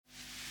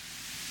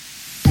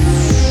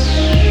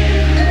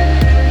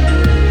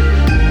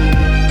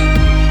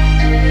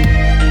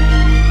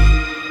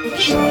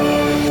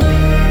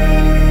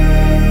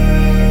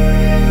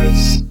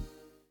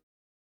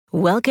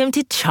Welcome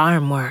to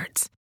Charm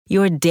Words,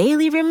 your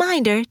daily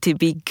reminder to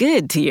be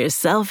good to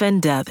yourself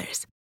and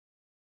others.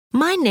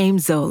 My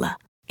name's Zola,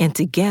 and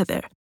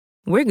together,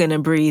 we're going to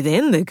breathe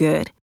in the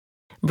good,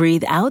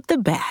 breathe out the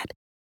bad,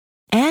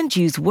 and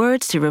use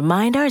words to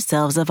remind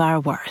ourselves of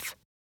our worth.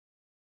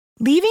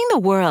 Leaving the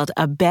world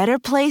a better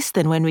place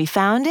than when we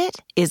found it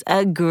is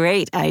a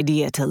great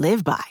idea to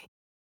live by.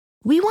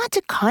 We want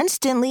to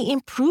constantly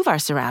improve our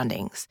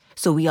surroundings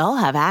so we all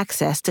have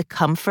access to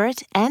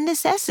comfort and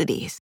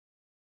necessities.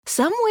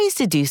 Some ways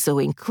to do so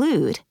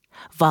include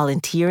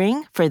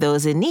volunteering for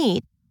those in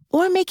need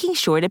or making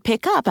sure to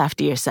pick up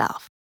after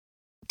yourself.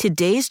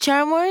 Today's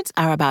charm words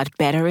are about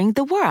bettering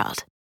the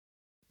world.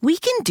 We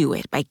can do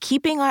it by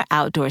keeping our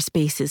outdoor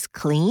spaces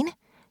clean,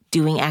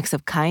 doing acts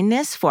of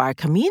kindness for our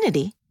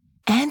community,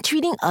 and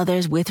treating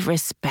others with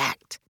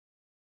respect.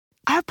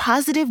 Our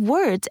positive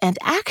words and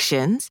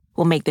actions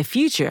will make the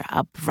future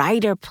a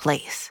brighter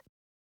place.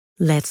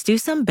 Let's do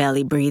some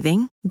belly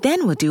breathing,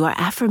 then we'll do our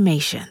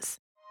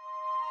affirmations.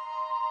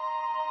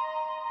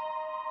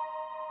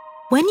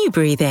 When you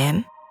breathe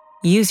in,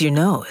 use your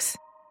nose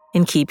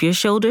and keep your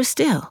shoulders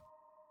still.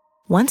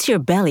 Once your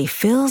belly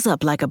fills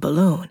up like a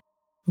balloon,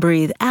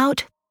 breathe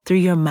out through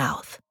your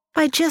mouth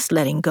by just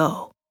letting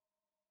go.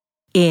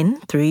 In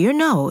through your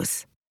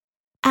nose,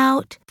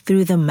 out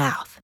through the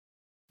mouth.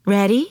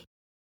 Ready?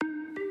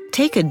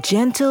 Take a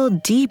gentle,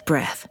 deep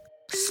breath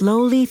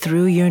slowly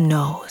through your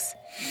nose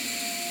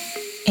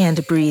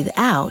and breathe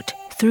out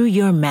through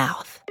your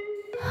mouth.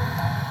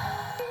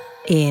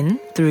 In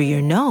through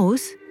your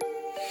nose,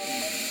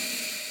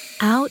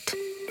 out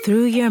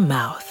through your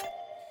mouth.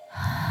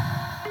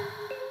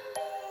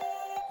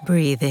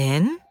 Breathe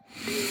in.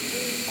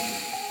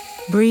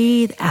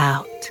 Breathe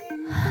out.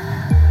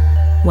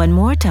 One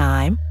more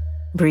time.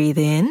 Breathe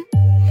in.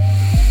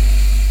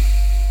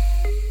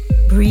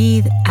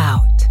 Breathe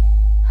out.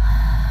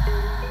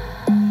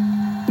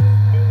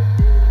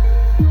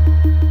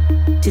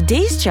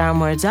 Today's charm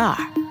words are,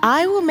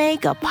 I will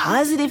make a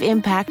positive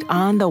impact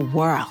on the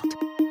world.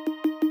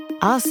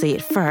 I'll say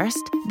it first,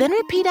 then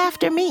repeat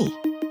after me.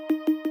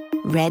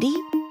 Ready?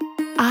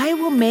 I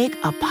will make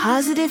a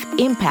positive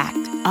impact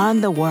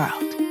on the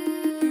world.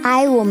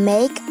 I will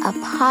make a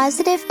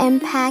positive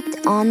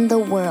impact on the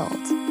world.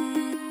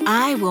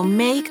 I will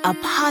make a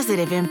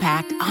positive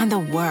impact on the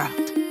world.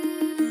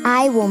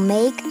 I will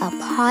make a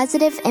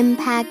positive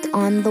impact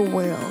on the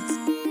world.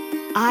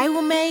 I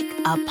will make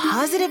a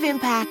positive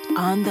impact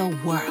on the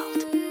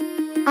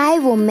world. I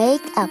will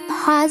make a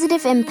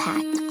positive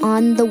impact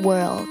on the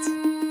world.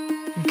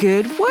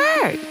 Good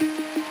work!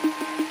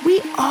 We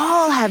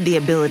all have the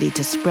ability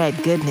to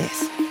spread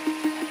goodness.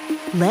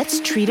 Let's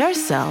treat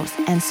ourselves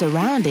and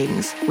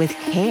surroundings with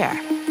care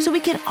so we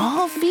can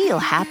all feel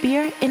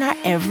happier in our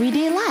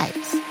everyday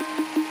lives.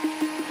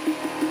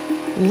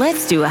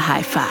 Let's do a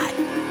high five.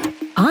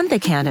 On the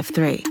count of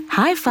 3,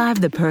 high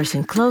five the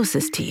person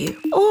closest to you,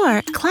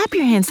 or clap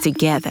your hands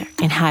together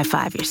and high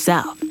five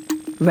yourself.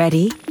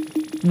 Ready?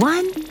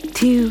 1,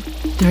 2,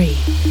 3.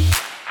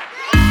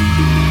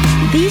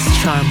 These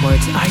charm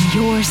words are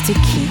yours to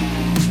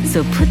keep.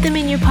 So put them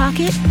in your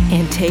pocket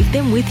and take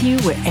them with you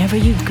wherever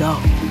you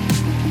go.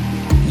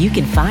 You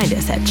can find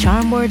us at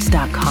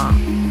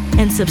charmwords.com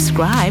and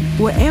subscribe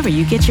wherever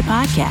you get your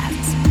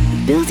podcasts.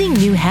 Building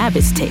new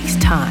habits takes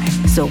time,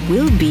 so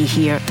we'll be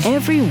here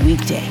every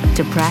weekday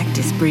to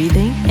practice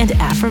breathing and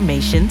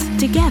affirmations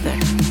together.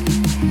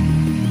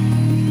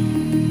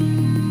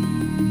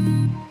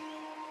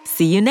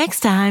 See you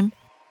next time.